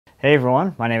Hey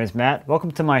everyone, my name is Matt.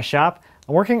 Welcome to my shop.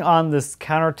 I'm working on this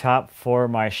countertop for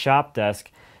my shop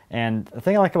desk, and the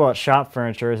thing I like about shop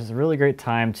furniture is it's a really great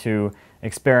time to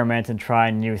experiment and try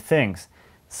new things.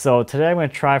 So today I'm going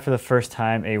to try for the first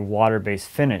time a water-based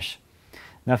finish.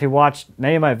 Now if you watched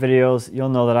many of my videos, you'll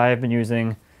know that I have been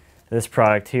using this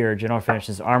product here, General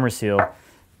Finishes Armor Seal,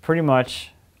 pretty much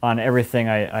on everything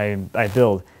I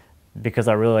build because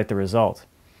I really like the result.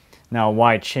 Now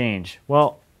why change?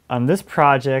 Well, on this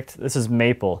project, this is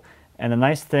maple, and the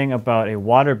nice thing about a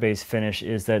water-based finish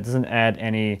is that it doesn't add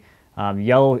any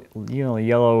yellow-orange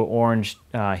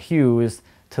hues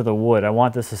to the wood. I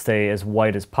want this to stay as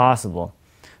white as possible,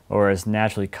 or as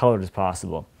naturally colored as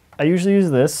possible. I usually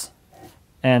use this,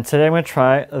 and today I'm going to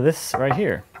try this right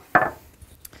here.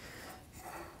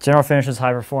 General Finishes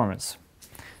High Performance.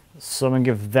 So I'm going to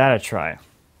give that a try.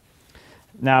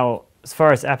 Now, as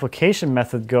far as application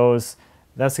method goes,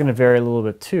 that's going to vary a little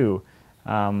bit too.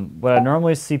 What I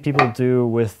normally see people do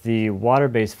with the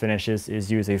water-based finishes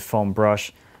is use a foam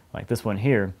brush like this one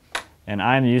here, and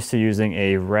I'm used to using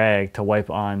a rag to wipe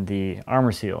on the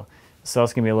armor seal, so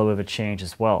that's going to be a little bit of a change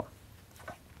as well.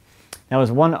 Now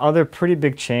there's one other pretty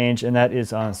big change, and that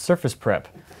is on surface prep.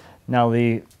 Now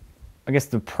I guess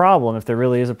the problem, if there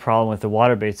really is a problem with the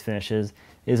water-based finishes,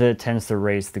 is that it tends to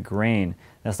raise the grain.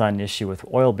 That's not an issue with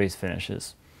oil-based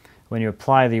finishes. When you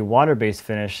apply the water-based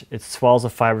finish, it swells the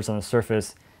fibers on the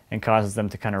surface and causes them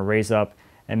to kind of raise up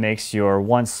and makes your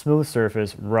once smooth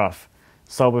surface rough.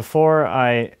 So before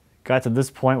I got to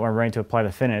this point where I'm ready to apply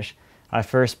the finish, I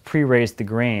first pre-raised the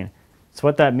grain. So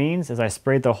what that means is I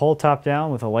sprayed the whole top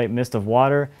down with a light mist of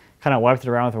water, kind of wiped it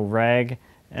around with a rag,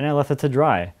 and I left it to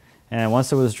dry. And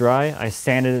once it was dry, I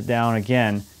sanded it down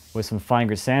again with some fine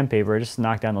grit sandpaper just to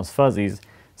knock down those fuzzies.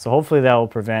 So hopefully that will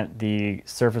prevent the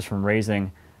surface from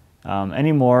raising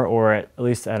anymore, or at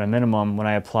least at a minimum when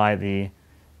I apply the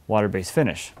water-based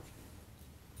finish.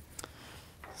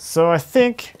 So I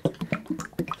think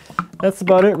that's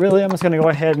about it really. I'm just going to go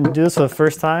ahead and do this for the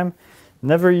first time.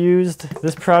 Never used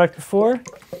this product before.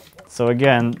 So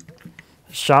again,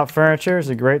 shop furniture is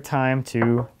a great time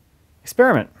to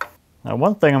experiment. Now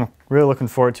one thing I'm really looking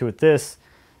forward to with this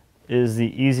is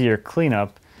the easier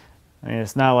cleanup. I mean,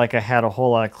 it's not like I had a whole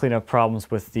lot of cleanup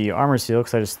problems with the armor seal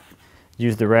because I just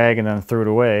used the rag and then threw it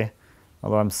away.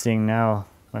 Although I'm seeing now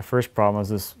my first problem is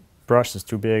this brush is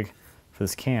too big for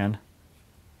this can.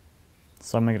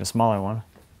 So I'm making a smaller one.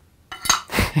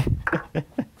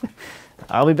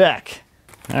 I'll be back.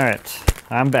 All right,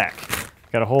 I'm back.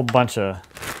 Got a whole bunch of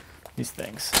these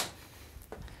things.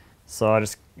 So I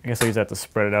guess I use that to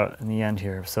spread it out in the end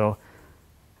here. So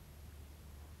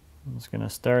I'm just gonna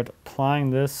start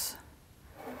applying this.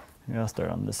 Maybe I'll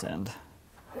start on this end.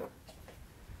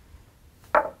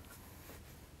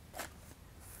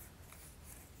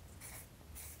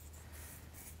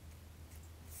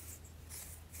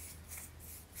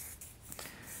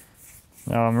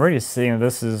 Now I'm already seeing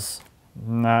this is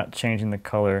not changing the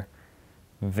color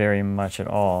very much at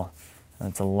all.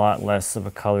 It's a lot less of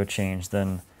a color change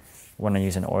than when I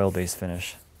use an oil-based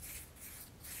finish.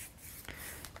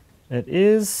 It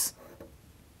is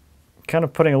kind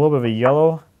of putting a little bit of a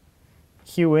yellow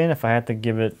hue in if I had to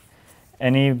give it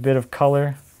any bit of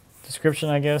color description,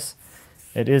 I guess.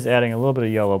 It is adding a little bit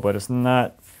of yellow, but it's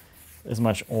not as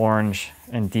much orange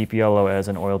and deep yellow as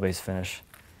an oil-based finish.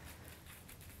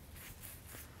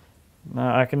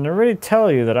 Now, I can already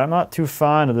tell you that I'm not too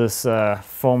fond of this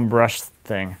foam brush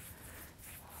thing.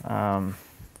 I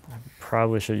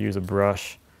probably should use a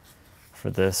brush for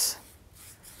this,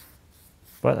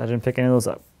 but I didn't pick any of those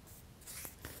up.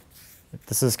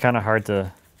 This is kind of hard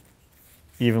to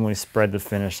evenly spread the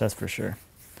finish, that's for sure.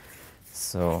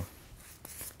 So,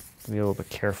 be a little bit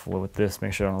careful with this,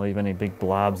 make sure I don't leave any big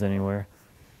blobs anywhere.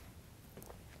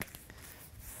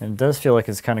 And it does feel like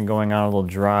it's kind of going on a little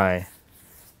dry.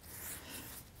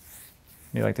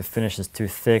 Maybe like the finish is too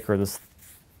thick, or this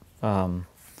foam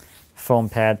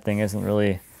pad thing isn't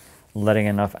really letting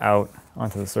enough out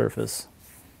onto the surface.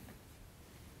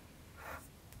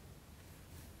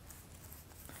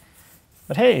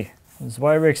 But hey, this is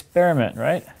why we experiment,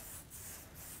 right?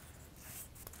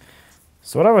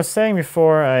 So what I was saying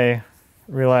before I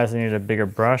realized I needed a bigger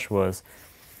brush was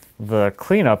the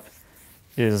cleanup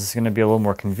is going to be a little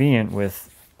more convenient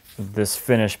with this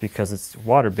finish because it's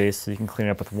water-based, so you can clean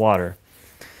it up with water.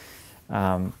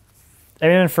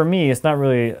 And for me, it's not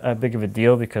really a big of a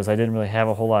deal because I didn't really have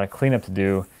a whole lot of cleanup to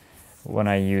do when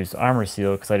I used Armor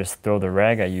Seal because I just throw the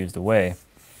rag I used away.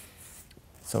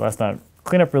 So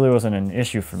cleanup really wasn't an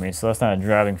issue for me, so that's not a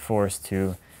driving force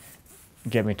to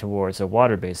get me towards a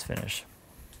water-based finish.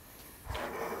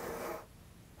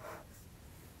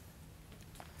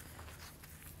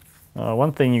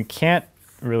 One thing you can't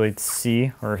really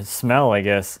see or smell, I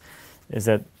guess, is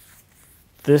that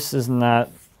this doesn't have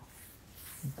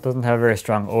a very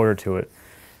strong odor to it.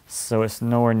 So it's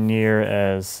nowhere near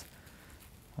as,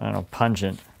 I don't know,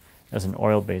 pungent as an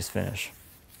oil-based finish.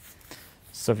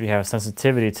 So if you have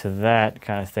sensitivity to that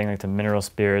kind of thing, like the mineral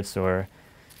spirits or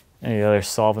any other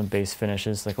solvent-based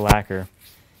finishes like lacquer,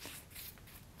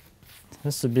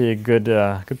 this would be a good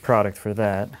product for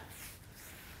that.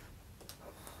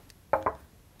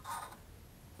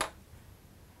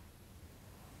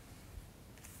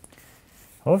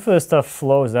 Hopefully this stuff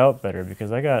flows out better, because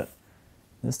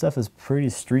this stuff is pretty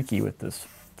streaky with this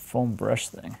foam brush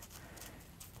thing.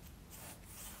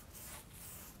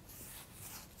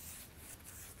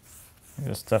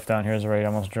 This stuff down here is already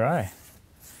almost dry.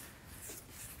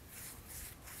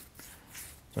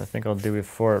 So I think I'll do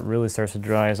before it really starts to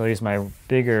dry is I'll use my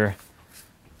bigger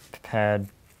pad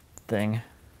thing,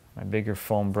 my bigger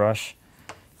foam brush,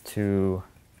 to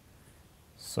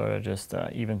sort of just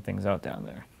even things out down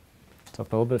there. So I'll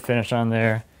put a little bit of finish on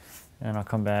there, and I'll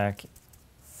come back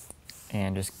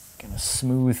and just kind of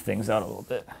smooth things out a little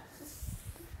bit.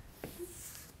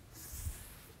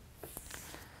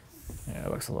 Yeah,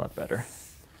 it looks a lot better.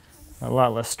 A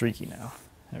lot less streaky now.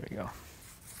 There we go.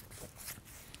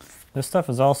 This stuff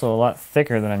is also a lot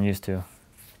thicker than I'm used to.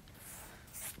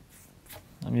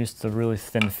 I'm used to really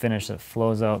thin finish that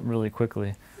flows out really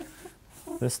quickly.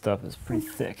 This stuff is pretty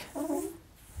thick.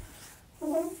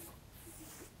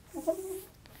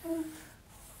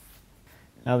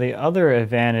 Now the other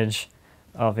advantage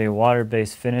of a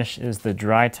water-based finish is the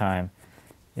dry time.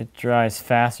 It dries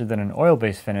faster than an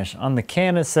oil-based finish. On the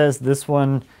can it says this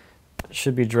one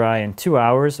should be dry in 2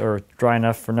 hours, or dry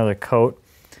enough for another coat.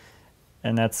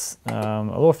 And that's a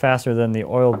little faster than the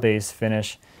oil-based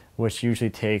finish, which usually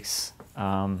takes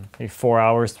maybe 4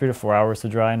 hours, 3 to 4 hours to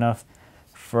dry enough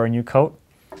for a new coat.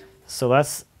 So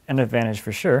that's an advantage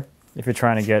for sure if you're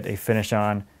trying to get a finish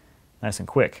on nice and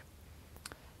quick.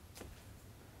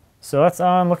 So that's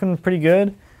on, looking pretty good.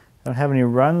 I don't have any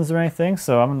runs or anything,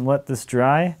 so I'm going to let this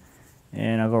dry,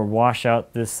 and I'll go wash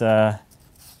out this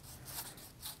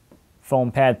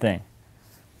foam pad thing.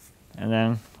 And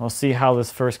then we'll see how this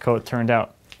first coat turned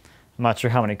out. I'm not sure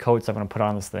how many coats I'm going to put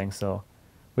on this thing, so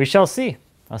we shall see.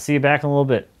 I'll see you back in a little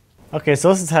bit. Okay, so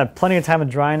this has had plenty of time to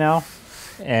dry now,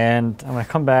 and I'm going to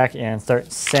come back and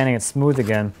start sanding it smooth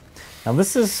again. Now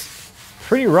this is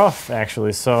pretty rough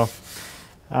actually, so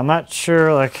I'm not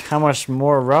sure like how much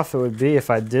more rough it would be if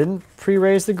I didn't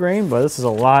pre-raise the grain, but this is a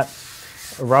lot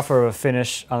rougher of a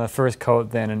finish on the first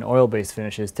coat than an oil-based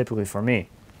finish is typically for me.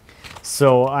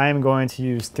 So I'm going to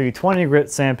use 320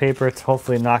 grit sandpaper to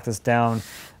hopefully knock this down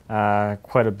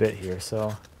quite a bit here.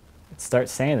 So let's start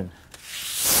sanding.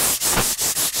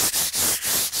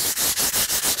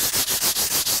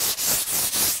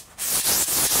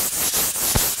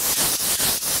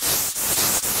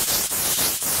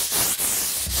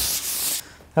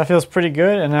 That feels pretty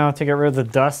good, and now to get rid of the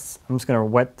dust, I'm just going to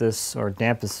wet this or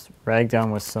damp this rag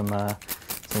down with some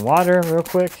water real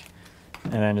quick,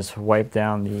 and then just wipe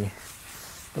down the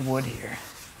wood here,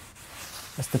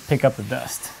 just to pick up the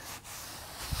dust.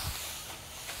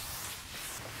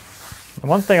 The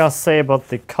one thing I'll say about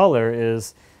the color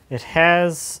is it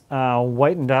has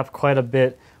whitened up quite a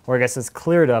bit, or I guess it's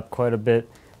cleared up quite a bit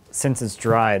since it's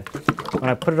dried. When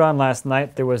I put it on last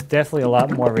night, there was definitely a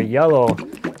lot more of a yellow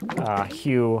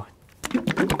hue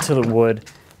to the wood,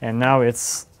 and now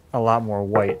it's a lot more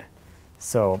white.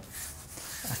 So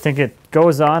I think it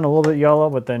goes on a little bit yellow,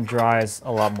 but then dries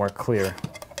a lot more clear.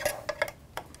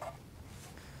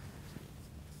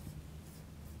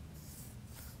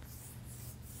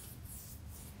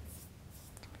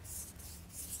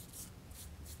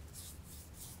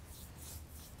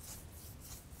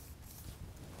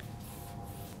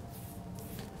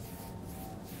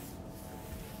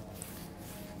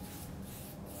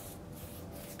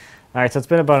 All right, so it's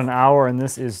been about an hour, and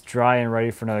this is dry and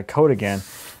ready for another coat again.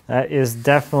 That is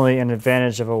definitely an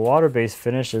advantage of a water-based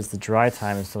finish, is the dry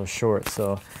time is so short.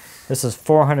 So this is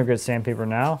 400 grit sandpaper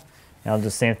now, and I'll do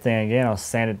the same thing again. I'll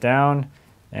sand it down,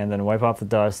 and then wipe off the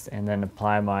dust, and then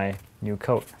apply my new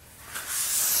coat.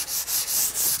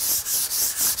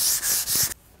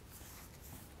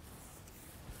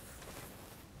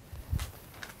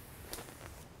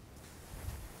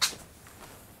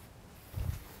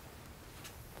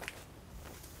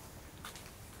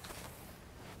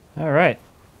 All right,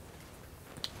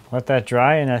 let that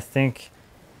dry, and I think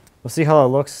we'll see how it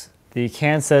looks. The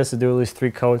can says to do at least 3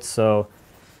 coats, so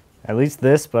at least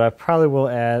this, but I probably will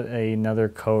add another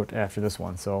coat after this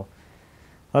one. So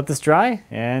let this dry,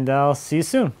 and I'll see you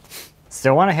soon.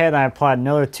 So I went ahead and I applied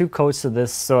another 2 coats to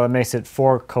this, so it makes it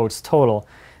 4 coats total.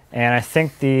 And I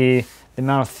think the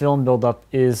amount of film buildup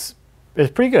is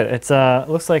pretty good. It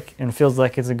looks like and feels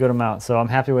like it's a good amount, so I'm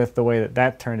happy with the way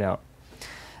that turned out.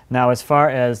 Now, as far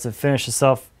as the finish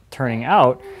itself turning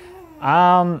out,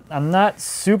 I'm not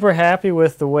super happy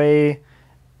with the way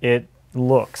it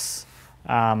looks.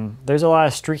 There's a lot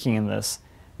of streaking in this.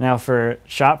 Now, for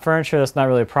shop furniture, that's not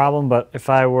really a problem, but if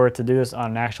I were to do this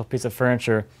on an actual piece of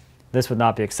furniture, this would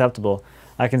not be acceptable.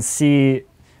 I can see,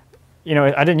 you know,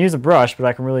 I didn't use a brush, but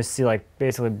I can really see like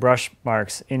basically brush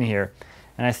marks in here.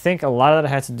 And I think a lot of that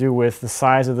had to do with the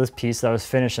size of this piece that I was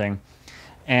finishing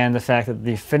and the fact that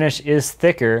the finish is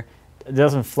thicker, it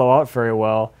doesn't flow out very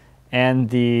well, and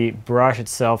the brush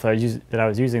itself that I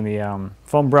was using, the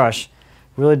foam brush,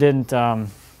 really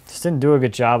just didn't do a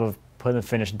good job of putting the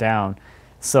finish down.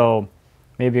 So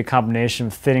maybe a combination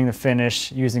of thinning the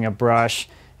finish, using a brush,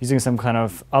 using some kind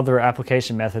of other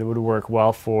application method would work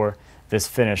well for this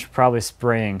finish. Probably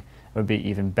spraying would be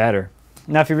even better.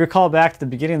 Now, if you recall back to the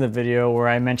beginning of the video where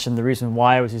I mentioned the reason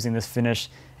why I was using this finish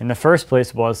in the first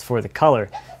place was for the color.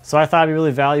 So I thought it'd be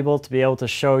really valuable to be able to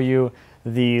show you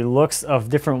the looks of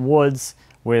different woods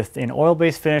with an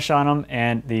oil-based finish on them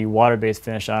and the water-based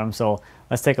finish on them. So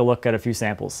let's take a look at a few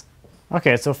samples.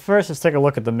 Okay, so first let's take a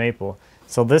look at the maple.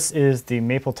 So this is the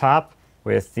maple top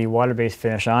with the water-based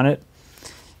finish on it.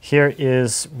 Here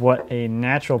is what a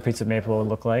natural piece of maple would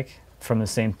look like from the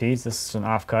same piece. This is an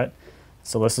offcut.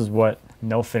 So this is what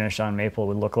no finish on maple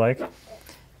would look like.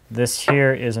 This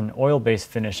here is an oil-based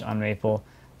finish on maple.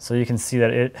 So you can see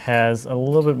that it has a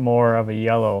little bit more of a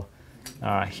yellow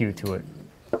hue to it.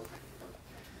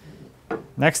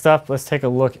 Next up, let's take a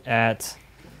look at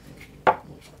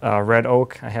red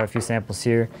oak. I have a few samples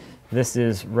here. This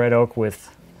is red oak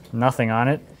with nothing on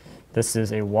it. This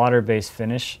is a water-based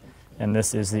finish, and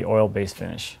this is the oil-based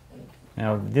finish.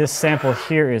 Now this sample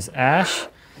here is ash.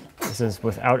 This is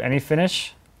without any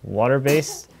finish,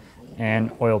 water-based,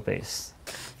 and oil-based.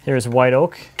 Here's white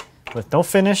oak with no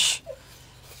finish.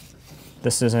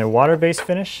 This is a water-based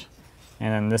finish,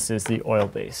 and then this is the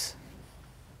oil-based.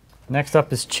 Next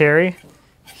up is cherry.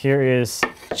 Here is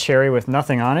cherry with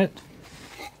nothing on it.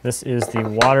 This is the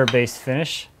water-based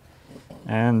finish,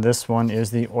 and this one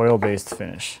is the oil-based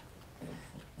finish.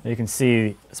 You can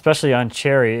see, especially on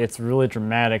cherry, it's really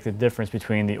dramatic, the difference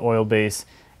between the oil-based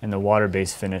and the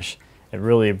water-based finish. It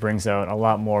really brings out a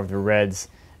lot more of the reds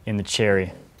in the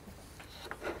cherry.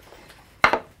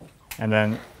 And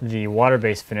then the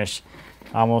water-based finish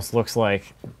almost looks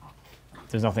like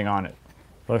there's nothing on it.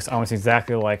 It looks almost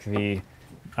exactly like the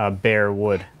bare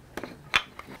wood.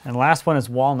 And last one is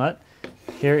walnut.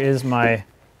 Here is my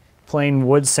plain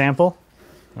wood sample,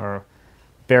 or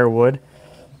bare wood.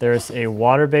 There's a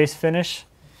water-based finish,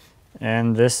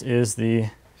 and this is the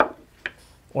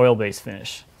oil-based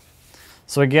finish.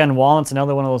 So again, walnut's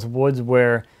another one of those woods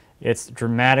where it's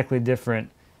dramatically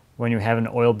different when you have an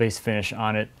oil-based finish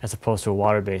on it as opposed to a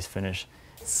water-based finish.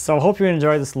 So I hope you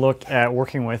enjoyed this look at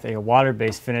working with a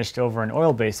water-based finish over an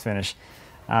oil-based finish.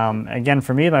 Again,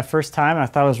 for me, my first time, I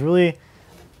thought it was really,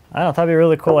 I don't know, thought it'd be a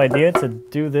really cool idea to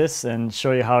do this and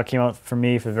show you how it came out for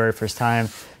me for the very first time,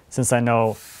 since I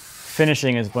know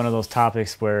finishing is one of those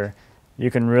topics where you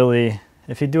can really,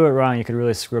 if you do it wrong, you could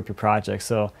really screw up your project.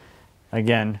 So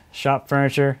again, shop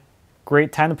furniture,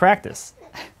 great time to practice.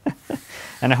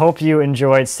 And I hope you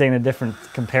enjoyed seeing the different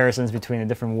comparisons between the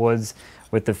different woods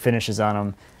with the finishes on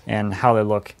them and how they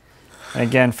look. And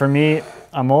again, for me,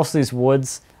 on most of these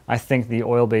woods, I think the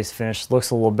oil-based finish looks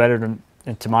a little better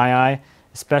to my eye,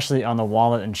 especially on the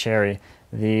walnut and cherry.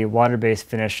 The water-based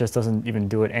finish just doesn't even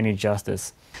do it any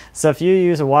justice. So if you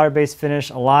use a water-based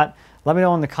finish a lot, let me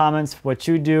know in the comments what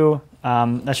you do.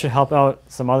 That should help out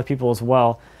some other people as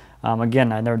well.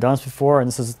 Again, I've never done this before, and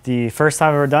this is the first time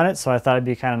I've ever done it, so I thought it'd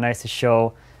be kind of nice to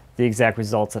show the exact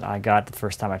results that I got the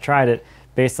first time I tried it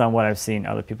based on what I've seen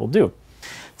other people do.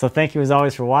 So thank you as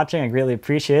always for watching. I greatly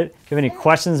appreciate it. If you have any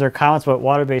questions or comments about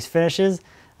water-based finishes,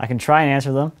 I can try and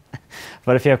answer them.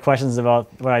 But if you have questions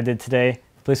about what I did today,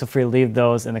 please feel free to leave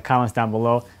those in the comments down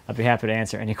below. I'd be happy to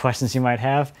answer any questions you might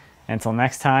have. Until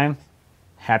next time,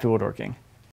 happy woodworking.